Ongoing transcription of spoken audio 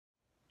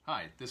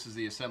Hi, this is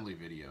the assembly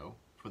video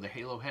for the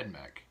Halo head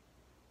mech.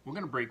 We're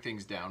going to break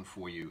things down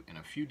for you in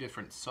a few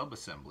different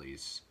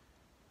sub-assemblies,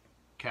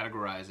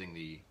 categorizing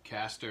the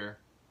caster,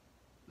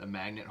 the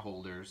magnet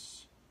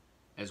holders,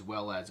 as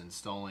well as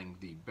installing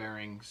the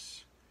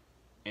bearings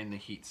and the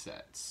heat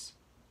sets.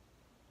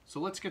 So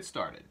let's get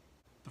started.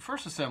 The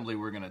first assembly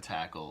we're going to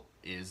tackle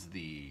is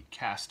the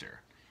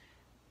caster.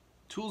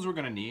 Tools we're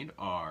going to need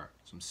are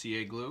some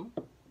CA glue,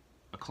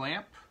 a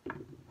clamp,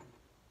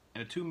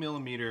 and a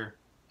 2mm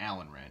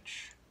Allen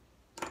wrench.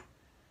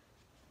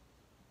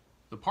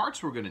 The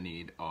parts we're going to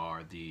need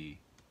are the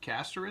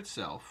caster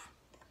itself,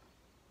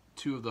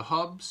 two of the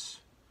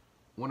hubs,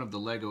 one of the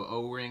Lego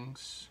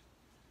O-rings,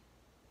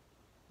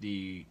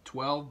 the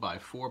 12 by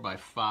 4 by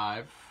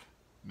 5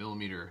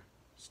 millimeter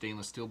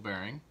stainless steel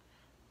bearing,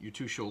 your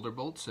two shoulder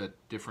bolts at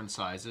different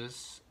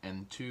sizes,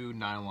 and two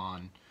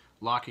nylon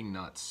locking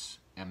nuts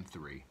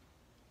M3.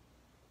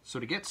 So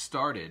to get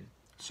started,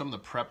 some of the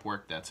prep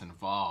work that's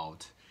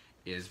involved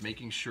is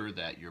making sure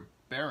that your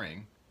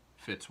bearing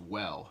fits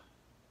well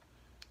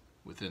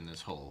within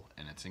this hole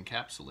and it's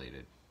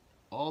encapsulated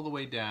all the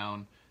way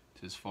down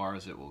to as far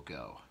as it will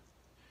go.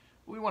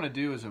 What we want to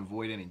do is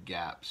avoid any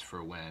gaps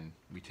for when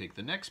we take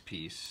the next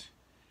piece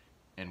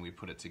and we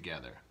put it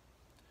together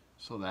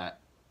so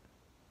that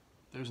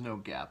there's no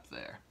gap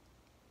there.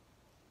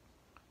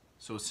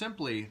 So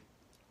simply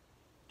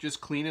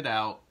just clean it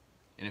out,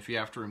 and if you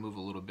have to remove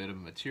a little bit of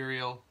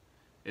material,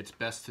 it's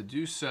best to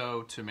do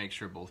so to make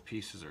sure both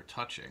pieces are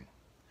touching.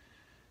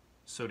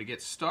 So to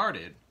get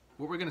started,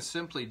 what we're going to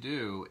simply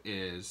do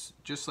is,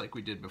 just like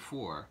we did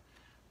before,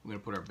 we're going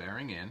to put our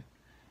bearing in.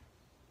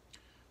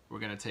 We're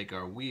going to take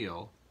our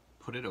wheel,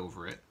 put it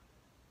over it,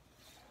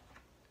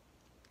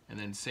 and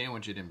then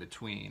sandwich it in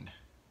between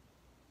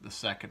the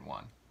second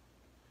one.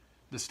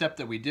 The step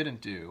that we didn't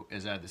do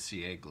is add the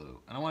CA glue,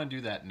 and I want to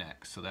do that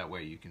next so that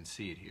way you can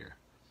see it here.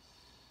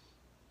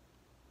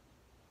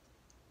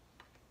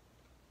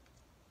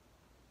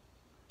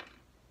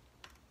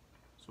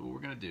 So what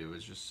we're going to do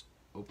is just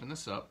open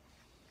this up,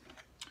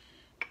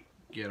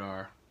 get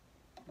our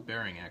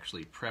bearing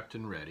actually prepped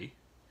and ready.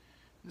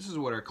 This is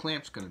what our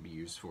clamp's going to be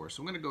used for.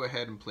 So I'm going to go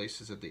ahead and place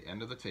this at the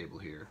end of the table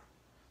here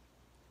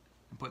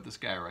and put this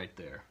guy right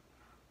there,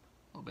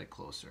 a little bit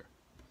closer.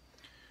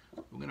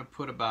 We're going to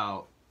put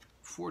about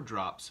 4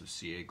 drops of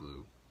CA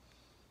glue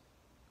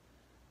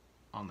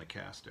on the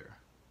caster.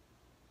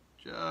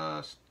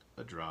 Just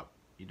a drop.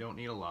 You don't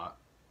need a lot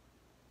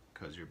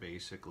because you're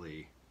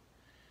basically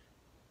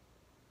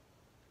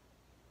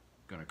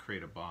going to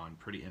create a bond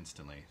pretty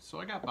instantly.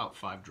 So I got about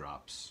 5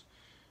 drops,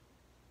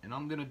 and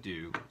I'm going to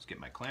do is get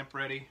my clamp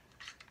ready,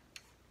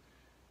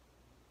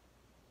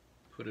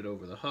 put it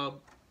over the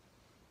hub,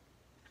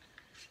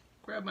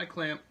 grab my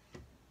clamp,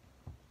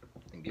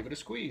 and give it a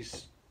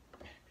squeeze.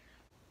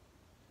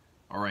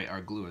 Alright,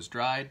 our glue is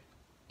dried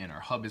and our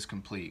hub is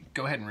complete.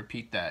 Go ahead and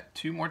repeat that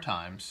 2 more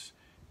times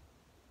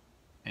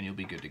and you'll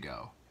be good to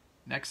go.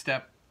 Next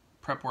step,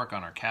 prep work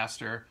on our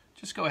caster.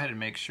 Just go ahead and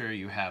make sure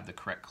you have the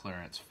correct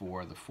clearance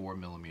for the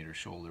 4mm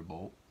shoulder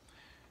bolt.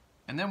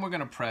 And then we're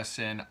going to press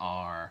in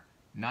our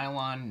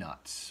nylon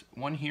nuts.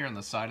 One here on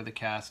the side of the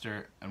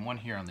caster and one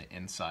here on the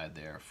inside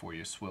there for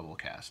your swivel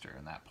caster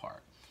in that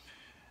part.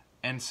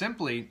 And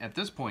simply, at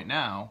this point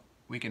now,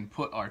 we can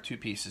put our 2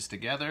 pieces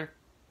together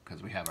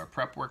because we have our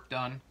prep work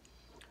done.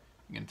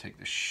 I'm going to take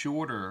the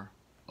shorter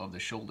of the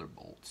shoulder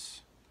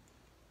bolts,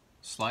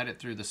 slide it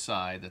through the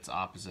side that's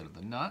opposite of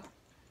the nut,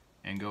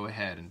 and go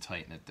ahead and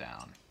tighten it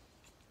down.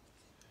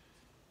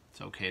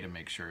 It's okay to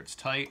make sure it's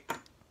tight,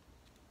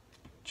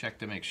 check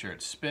to make sure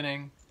it's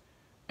spinning,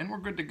 and we're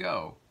good to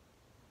go.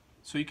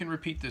 So you can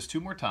repeat this 2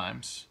 more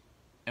times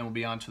and we'll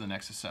be on to the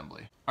next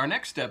assembly. Our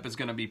next step is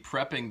going to be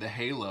prepping the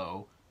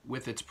Halo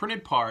with its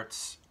printed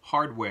parts,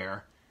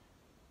 hardware,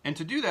 and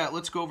to do that,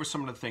 let's go over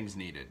some of the things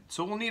needed.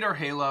 So we'll need our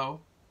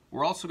Halo.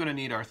 We're also going to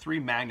need our 3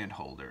 magnet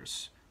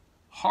holders.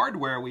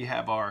 Hardware, we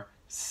have our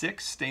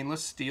 6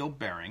 stainless steel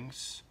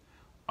bearings,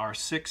 our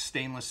 6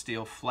 stainless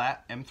steel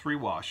flat M3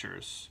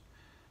 washers,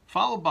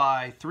 followed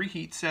by 3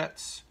 heat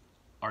sets,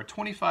 our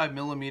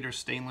 25mm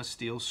stainless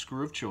steel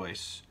screw of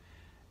choice,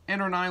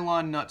 and our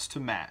nylon nuts to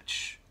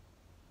match.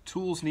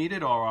 Tools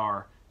needed are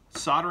our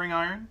soldering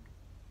iron,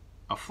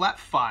 a flat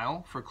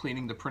file for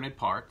cleaning the printed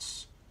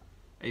parts,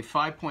 a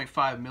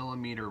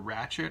 5.5mm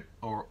ratchet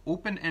or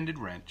open-ended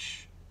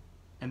wrench,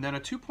 and then a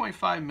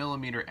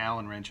 2.5mm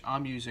Allen wrench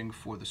I'm using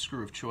for the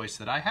screw of choice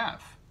that I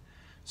have.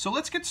 So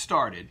let's get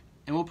started,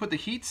 and we'll put the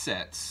heat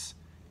sets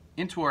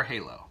into our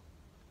Halo.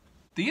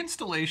 The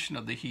installation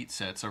of the heat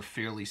sets are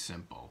fairly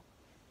simple.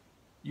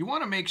 You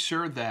want to make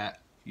sure that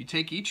you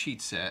take each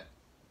heat set,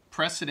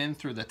 press it in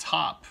through the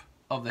top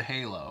of the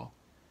Halo.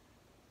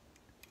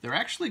 They're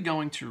actually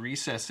going to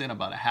recess in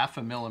about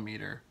 1/2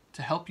 millimeter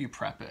to help you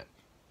prep it.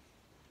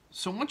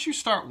 So once you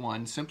start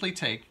one, simply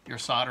take your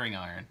soldering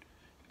iron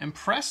and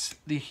press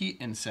the heat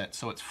inset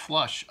so it's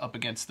flush up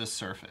against this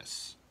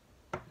surface.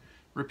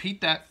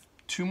 Repeat that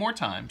 2 more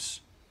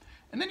times.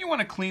 And then you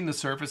want to clean the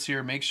surface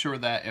here. Make sure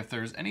that if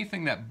there's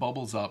anything that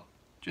bubbles up,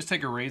 just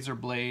take a razor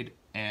blade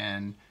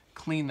and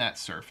clean that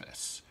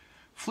surface.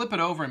 Flip it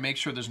over and make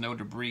sure there's no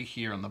debris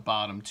here on the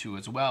bottom too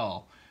as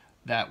well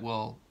that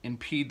will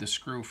impede the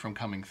screw from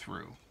coming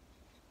through.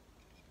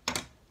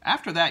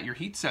 After that, your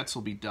heat sets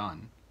will be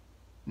done.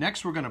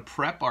 Next, we're going to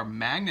prep our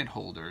magnet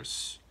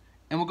holders,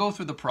 and we'll go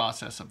through the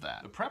process of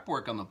that. The prep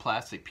work on the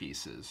plastic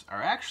pieces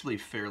are actually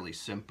fairly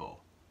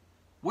simple.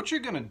 What you're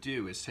going to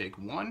do is take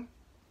one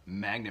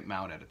magnet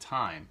mount at a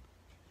time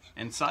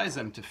and size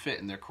them to fit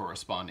in their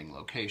corresponding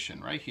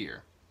location right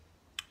here.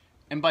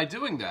 And by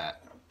doing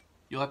that,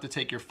 you'll have to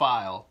take your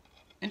file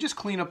and just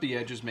clean up the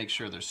edges, make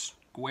sure they're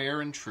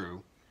square and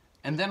true.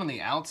 And then on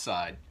the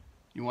outside,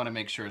 you want to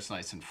make sure it's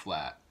nice and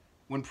flat.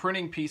 When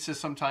printing pieces,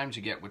 sometimes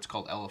you get what's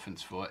called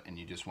elephant's foot and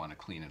you just want to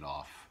clean it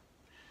off.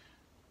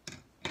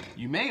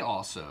 You may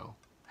also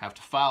have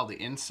to file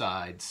the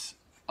insides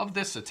of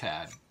this a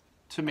tad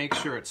to make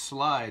sure it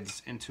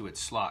slides into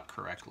its slot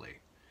correctly.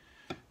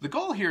 The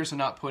goal here is to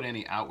not put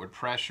any outward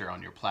pressure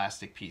on your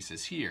plastic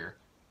pieces here.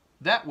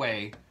 That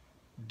way,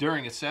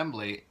 during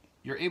assembly,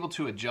 you're able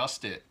to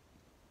adjust it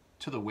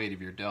to the weight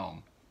of your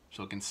dome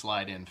so it can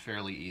slide in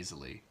fairly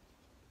easily.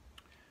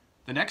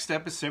 The next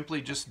step is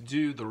simply just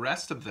do the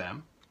rest of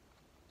them,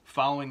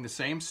 following the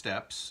same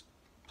steps,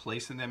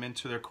 placing them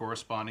into their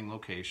corresponding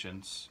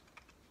locations,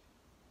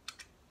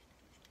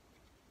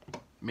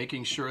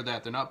 making sure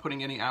that they're not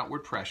putting any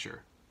outward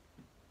pressure.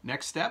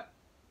 Next step,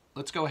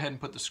 let's go ahead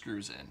and put the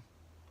screws in.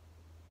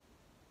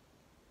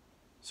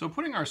 So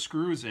putting our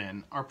screws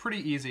in are pretty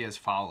easy as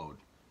followed.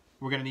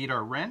 We're going to need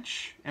our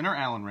wrench and our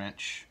Allen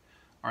wrench,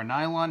 our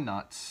nylon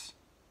nuts,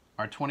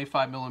 our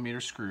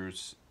 25mm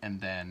screws, and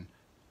then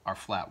our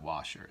flat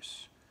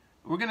washers.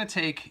 We're going to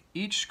take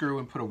each screw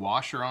and put a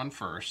washer on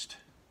first.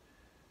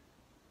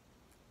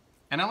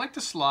 And I like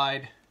to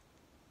slide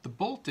the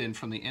bolt in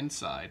from the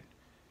inside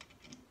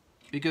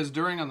because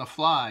during on the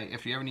fly,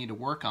 if you ever need to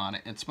work on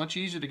it, it's much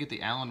easier to get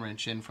the Allen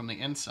wrench in from the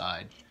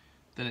inside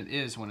than it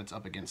is when it's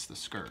up against the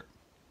skirt.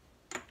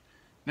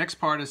 Next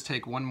part is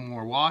take one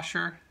more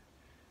washer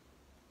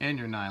and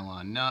your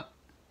nylon nut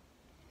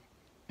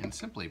and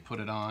simply put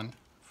it on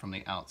from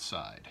the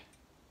outside.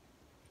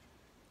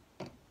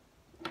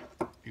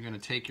 You're going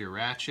to take your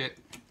ratchet,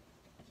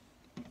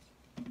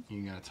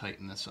 you're going to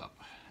tighten this up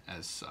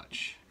as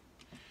such.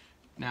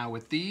 Now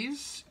with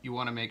these, you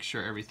want to make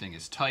sure everything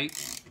is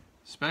tight,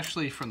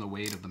 especially from the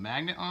weight of the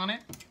magnet on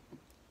it.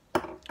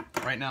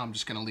 Right now I'm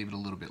just going to leave it a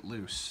little bit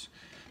loose.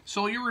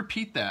 So you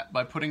repeat that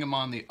by putting them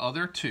on the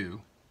other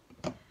two,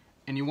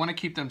 and you want to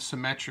keep them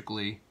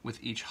symmetrically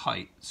with each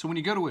height. So when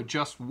you go to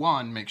adjust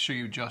one, make sure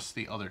you adjust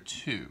the other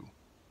two.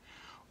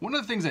 One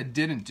of the things I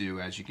didn't do,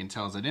 as you can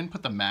tell, is I didn't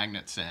put the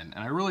magnets in, and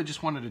I really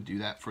just wanted to do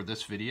that for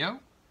this video.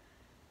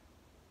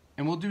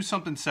 And we'll do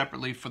something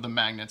separately for the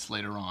magnets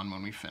later on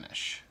when we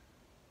finish.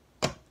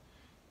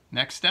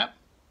 Next step,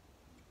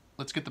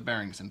 let's get the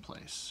bearings in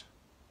place.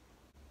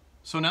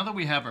 So now that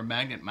we have our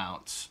magnet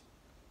mounts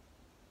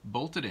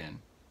bolted in,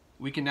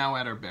 we can now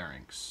add our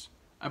bearings.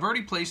 I've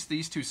already placed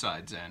these two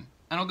sides in,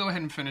 and I'll go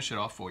ahead and finish it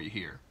off for you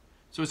here.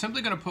 So we're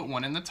simply going to put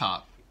one in the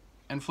top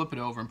and flip it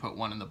over and put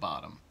one in the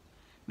bottom.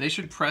 They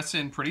should press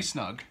in pretty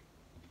snug.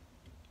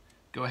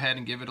 Go ahead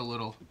and give it a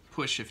little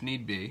push if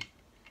need be.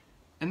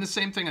 And the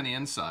same thing on the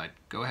inside.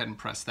 Go ahead and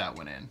press that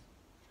one in.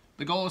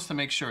 The goal is to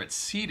make sure it's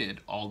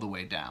seated all the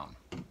way down.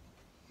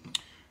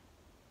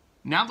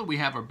 Now that we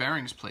have our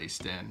bearings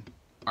placed in,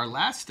 our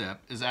last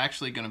step is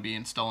actually going to be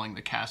installing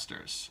the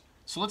casters.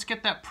 So let's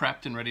get that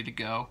prepped and ready to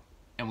go,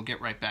 and we'll get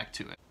right back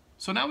to it.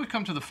 So now we've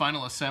come to the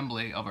final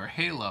assembly of our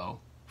halo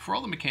for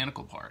all the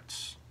mechanical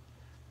parts.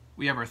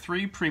 We have our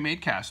 3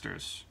 pre-made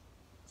casters,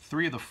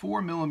 3 of the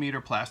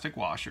 4mm plastic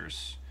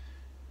washers,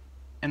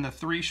 and the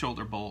 3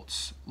 shoulder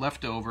bolts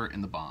left over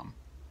in the BOM.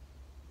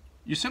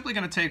 You're simply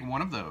going to take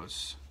one of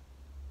those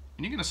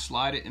and you're going to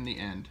slide it in the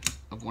end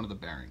of one of the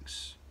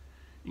bearings.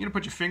 You're going to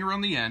put your finger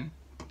on the end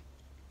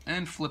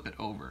and flip it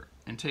over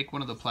and take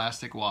one of the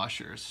plastic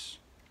washers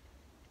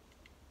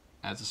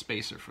as a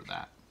spacer for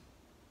that.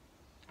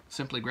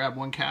 Simply grab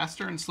one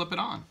caster and slip it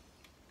on.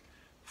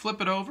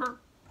 Flip it over,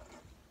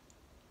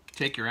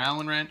 take your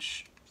Allen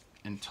wrench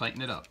and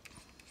tighten it up.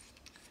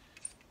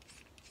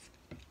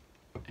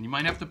 And you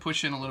might have to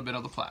push in a little bit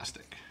of the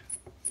plastic.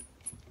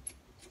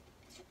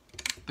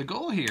 The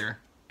goal here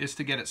is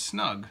to get it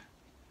snug,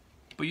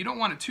 but you don't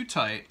want it too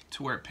tight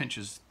to where it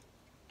pinches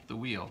the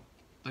wheel.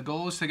 The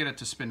goal is to get it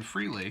to spin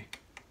freely,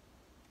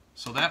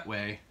 so that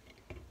way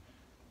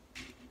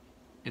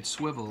it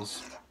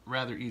swivels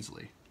rather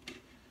easily.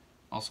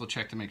 Also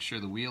check to make sure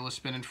the wheel is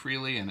spinning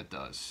freely, and it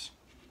does.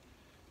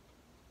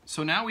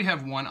 So now we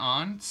have one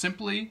on.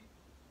 Simply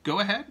go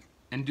ahead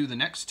and do the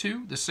next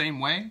 2 the same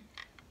way,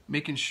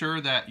 making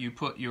sure that you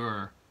put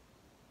your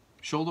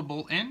shoulder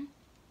bolt in,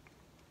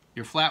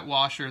 your flat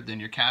washer, then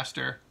your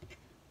caster,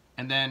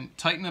 and then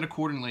tighten it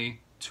accordingly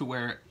to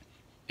where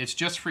it's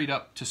just freed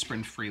up to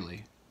spin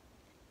freely,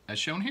 as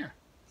shown here.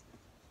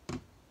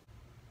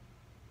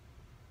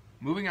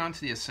 Moving on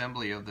to the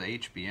assembly of the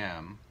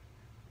HBM,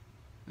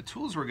 the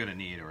tools we're going to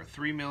need are a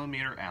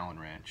 3mm Allen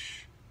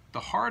wrench. The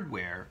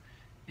hardware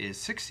is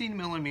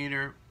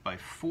 16mm by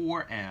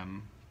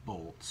 4M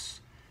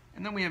bolts,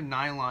 and then we have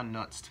nylon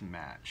nuts to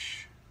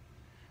match.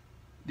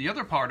 The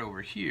other part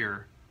over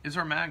here is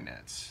our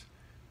magnets.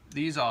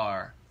 These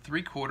are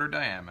 3/4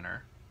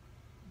 diameter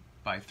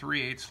by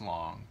 3/8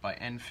 long by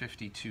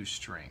N52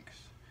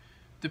 strength.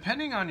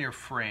 Depending on your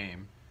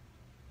frame,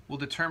 will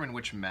determine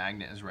which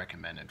magnet is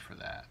recommended for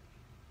that.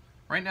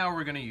 Right now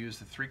we're going to use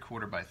the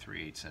 3/4 by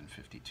 3/8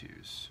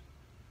 N52s.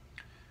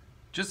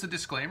 Just a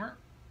disclaimer,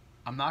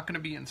 I'm not going to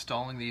be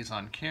installing these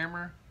on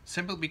camera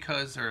simply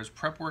because there is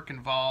prep work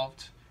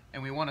involved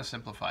and we want to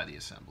simplify the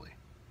assembly.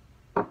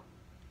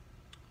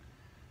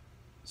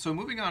 So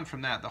moving on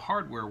from that, the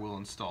hardware we'll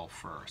install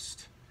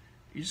first.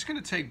 You're just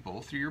going to take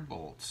both of your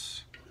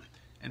bolts,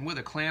 and where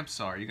the clamps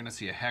are, you're going to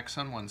see a hex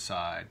on one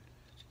side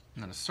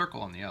and then a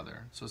circle on the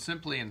other. So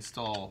simply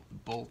install the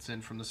bolts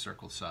in from the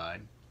circle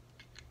side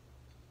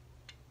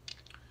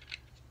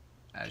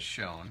as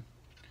shown,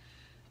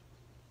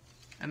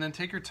 and then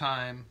take your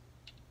time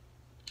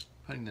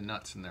putting the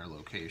nuts in their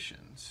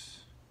locations,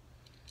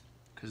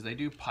 because they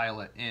do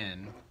pilot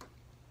in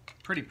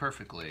pretty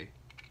perfectly,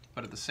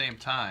 but at the same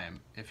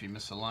time, if you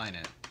misalign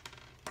it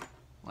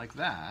like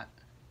that,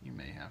 you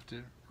may have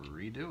to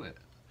redo it.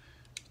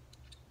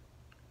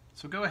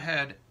 So go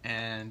ahead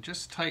and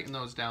just tighten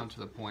those down to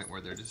the point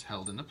where they're just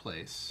held into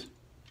place.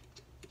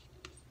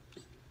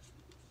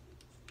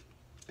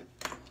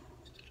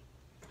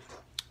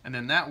 And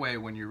then that way,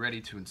 when you're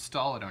ready to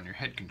install it on your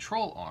head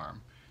control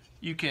arm,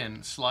 you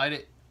can slide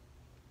it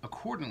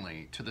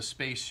accordingly to the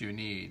space you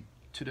need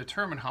to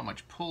determine how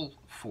much pull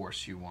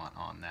force you want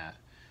on that.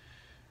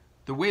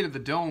 The weight of the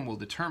dome will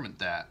determine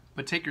that,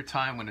 but take your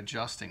time when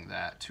adjusting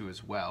that too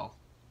as well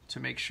to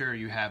make sure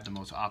you have the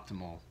most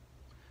optimal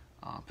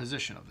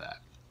position of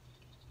that.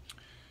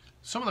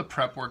 Some of the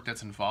prep work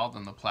that's involved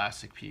in the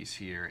plastic piece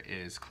here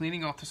is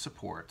cleaning off the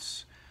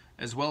supports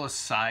as well as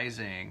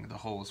sizing the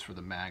holes for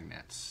the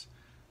magnets.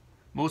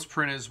 Most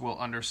printers will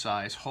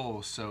undersize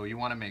holes, so you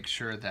want to make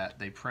sure that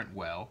they print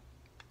well.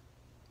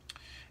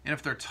 And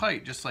if they're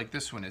tight, just like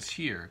this one is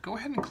here, go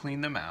ahead and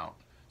clean them out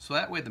so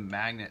that way the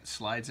magnet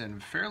slides in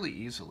fairly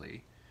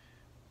easily.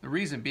 The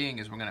reason being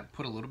is we're going to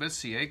put a little bit of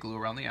CA glue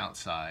around the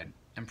outside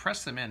and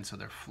press them in so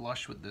they're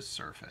flush with this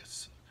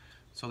surface.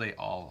 So they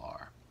all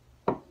are.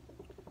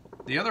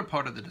 The other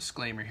part of the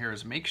disclaimer here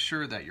is make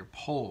sure that your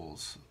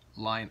poles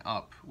line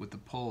up with the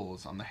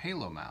poles on the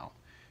halo mount,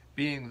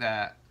 being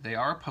that they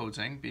are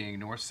opposing, being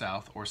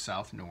north-south or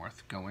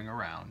south-north going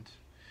around.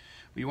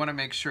 You want to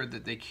make sure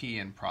that they key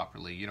in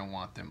properly. You don't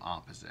want them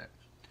opposite.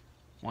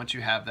 Once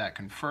you have that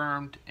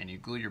confirmed and you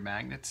glue your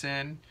magnets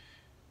in,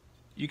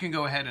 you can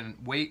go ahead and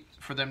wait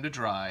for them to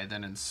dry,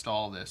 then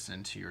install this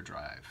into your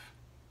drive.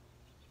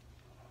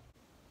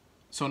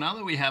 So now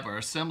that we have our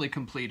assembly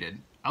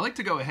completed, I like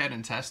to go ahead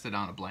and test it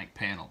on a blank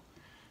panel.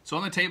 So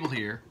on the table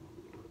here,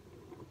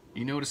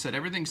 you notice that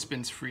everything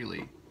spins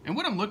freely. And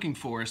what I'm looking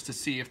for is to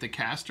see if the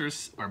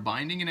casters are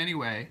binding in any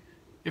way,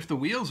 if the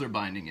wheels are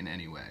binding in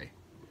any way.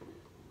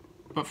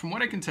 But from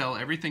what I can tell,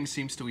 everything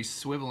seems to be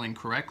swiveling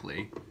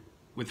correctly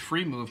with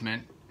free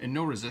movement and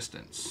no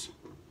resistance.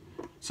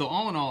 So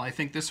all in all, I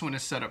think this one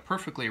is set up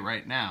perfectly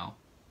right now,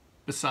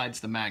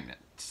 besides the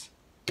magnets.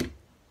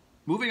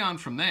 Moving on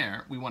from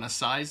there, we want to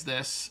size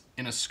this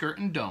in a skirt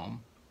and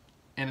dome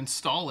and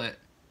install it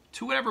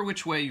to whatever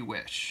which way you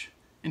wish.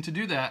 And to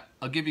do that,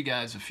 I'll give you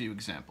guys a few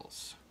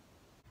examples.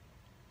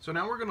 So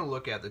now we're going to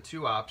look at the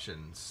two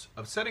options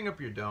of setting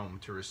up your dome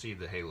to receive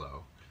the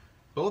halo.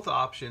 Both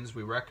options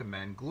we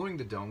recommend gluing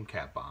the dome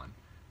cap on.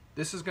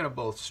 This is going to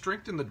both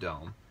strengthen the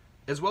dome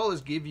as well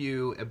as give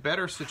you a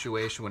better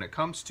situation when it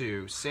comes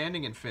to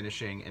sanding and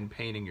finishing and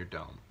painting your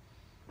dome.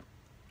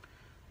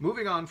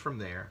 Moving on from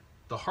there,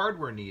 the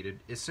hardware needed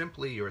is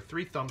simply your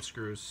 3 thumb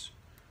screws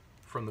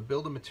from the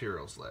Build of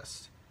Materials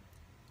list.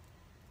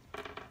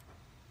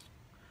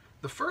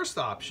 The first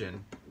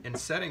option in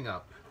setting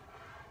up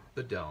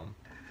the dome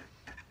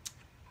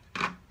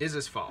is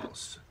as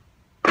follows.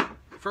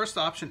 First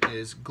option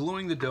is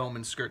gluing the dome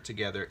and skirt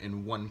together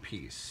in one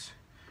piece.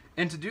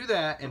 And to do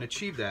that and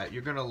achieve that,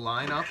 you're going to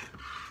line up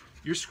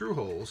your screw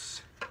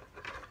holes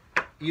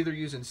either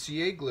using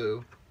CA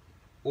glue,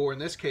 or in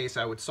this case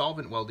I would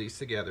solvent weld these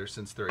together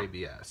since they're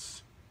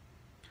ABS.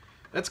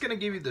 That's going to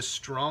give you the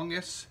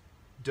strongest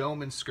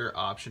dome and skirt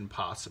option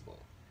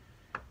possible.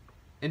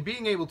 And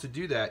being able to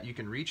do that, you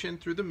can reach in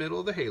through the middle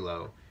of the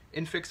halo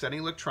and fix any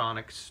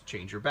electronics,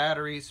 change your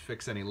batteries,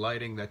 fix any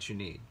lighting that you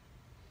need.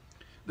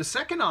 The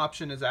second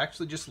option is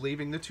actually just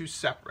leaving the two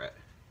separate.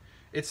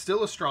 It's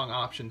still a strong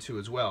option too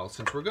as well,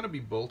 since we're going to be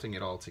bolting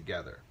it all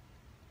together.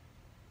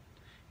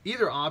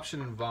 Either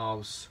option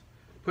involves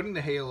putting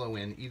the halo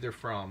in either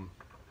from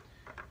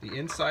the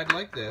inside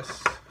like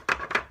this,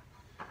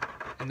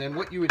 and then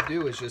what you would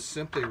do is just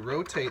simply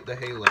rotate the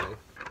halo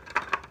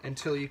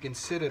until you can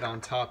sit it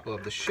on top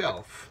of the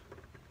shelf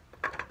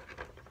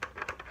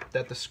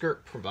that the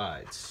skirt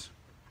provides.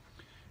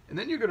 And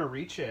then you're going to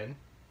reach in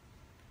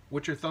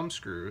with your thumb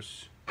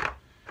screws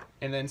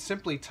and then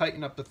simply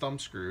tighten up the thumb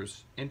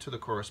screws into the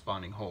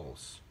corresponding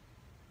holes.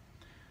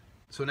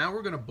 So now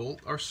we're going to bolt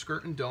our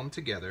skirt and dome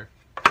together.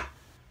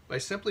 by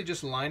simply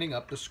just lining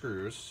up the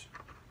screws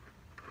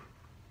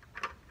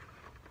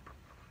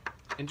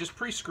and just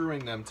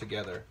pre-screwing them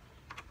together.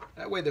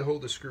 That way they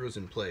hold the screws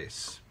in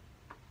place.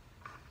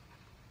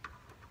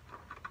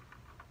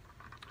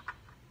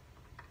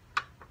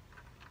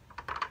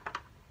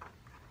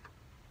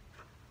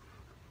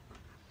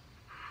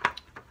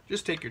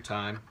 Just take your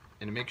time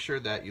and make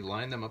sure that you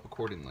line them up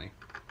accordingly.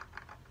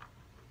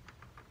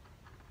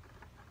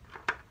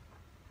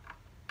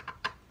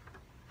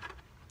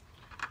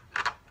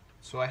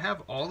 So I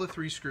have all the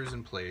 3 screws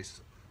in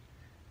place.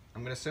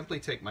 I'm going to simply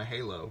take my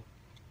halo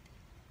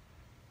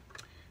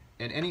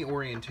and any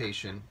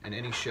orientation and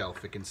any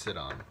shelf it can sit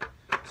on.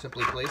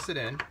 Simply place it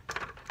in.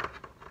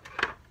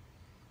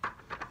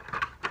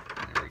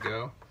 There we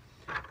go.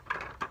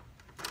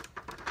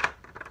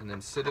 And then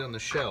sit it on the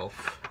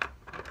shelf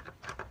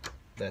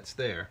that's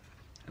there.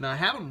 And I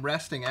have them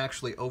resting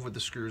actually over the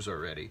screws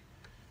already.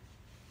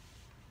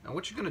 Now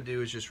what you're going to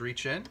do is just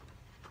reach in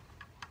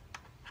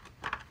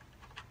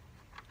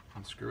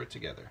and screw it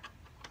together.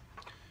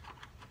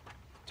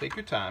 Take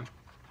your time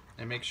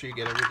and make sure you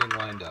get everything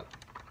lined up.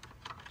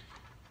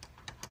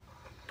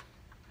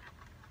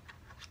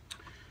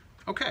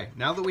 Okay,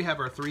 now that we have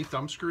our 3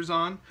 thumb screws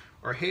on,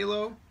 our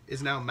halo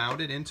is now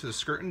mounted into the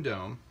skirt and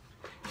dome,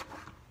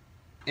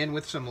 and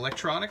with some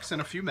electronics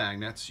and a few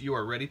magnets, you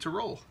are ready to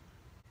roll.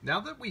 Now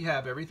that we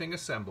have everything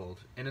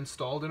assembled and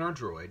installed in our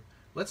droid,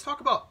 let's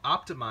talk about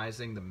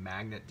optimizing the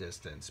magnet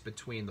distance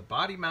between the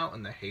body mount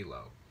and the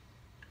halo.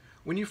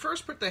 When you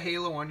first put the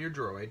halo on your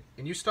droid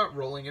and you start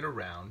rolling it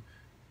around,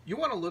 you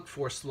want to look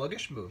for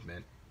sluggish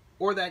movement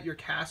or that your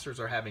casters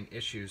are having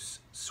issues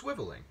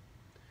swiveling.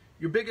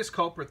 Your biggest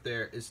culprit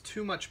there is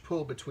too much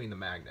pull between the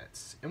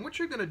magnets. And what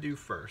you're going to do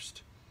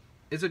first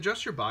is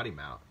adjust your body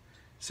mount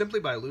simply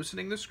by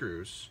loosening the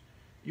screws.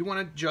 You want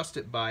to adjust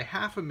it by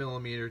 0.5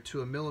 millimeter to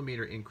 1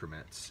 millimeter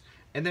increments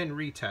and then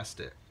retest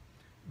it.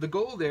 The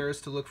goal there is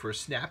to look for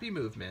snappy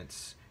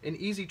movements and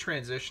easy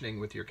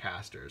transitioning with your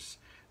casters.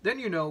 Then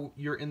you know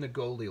you're in the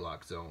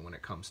Goldilocks zone when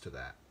it comes to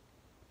that.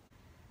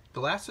 The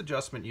last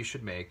adjustment you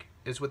should make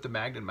is with the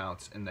magnet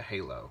mounts in the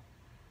halo.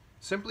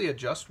 Simply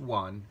adjust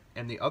one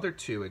and the other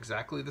 2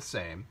 exactly the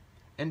same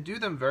and do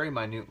them very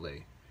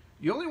minutely.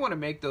 You only want to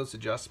make those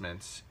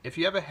adjustments if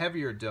you have a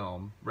heavier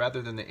dome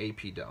rather than the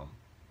AP dome.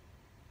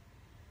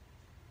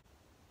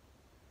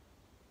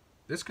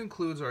 This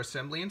concludes our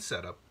assembly and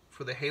setup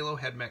for the Halo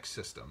head mech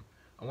system.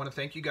 I want to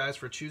thank you guys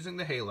for choosing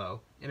the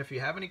Halo, and if you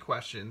have any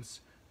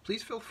questions,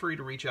 please feel free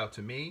to reach out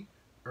to me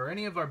or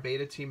any of our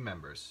beta team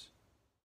members.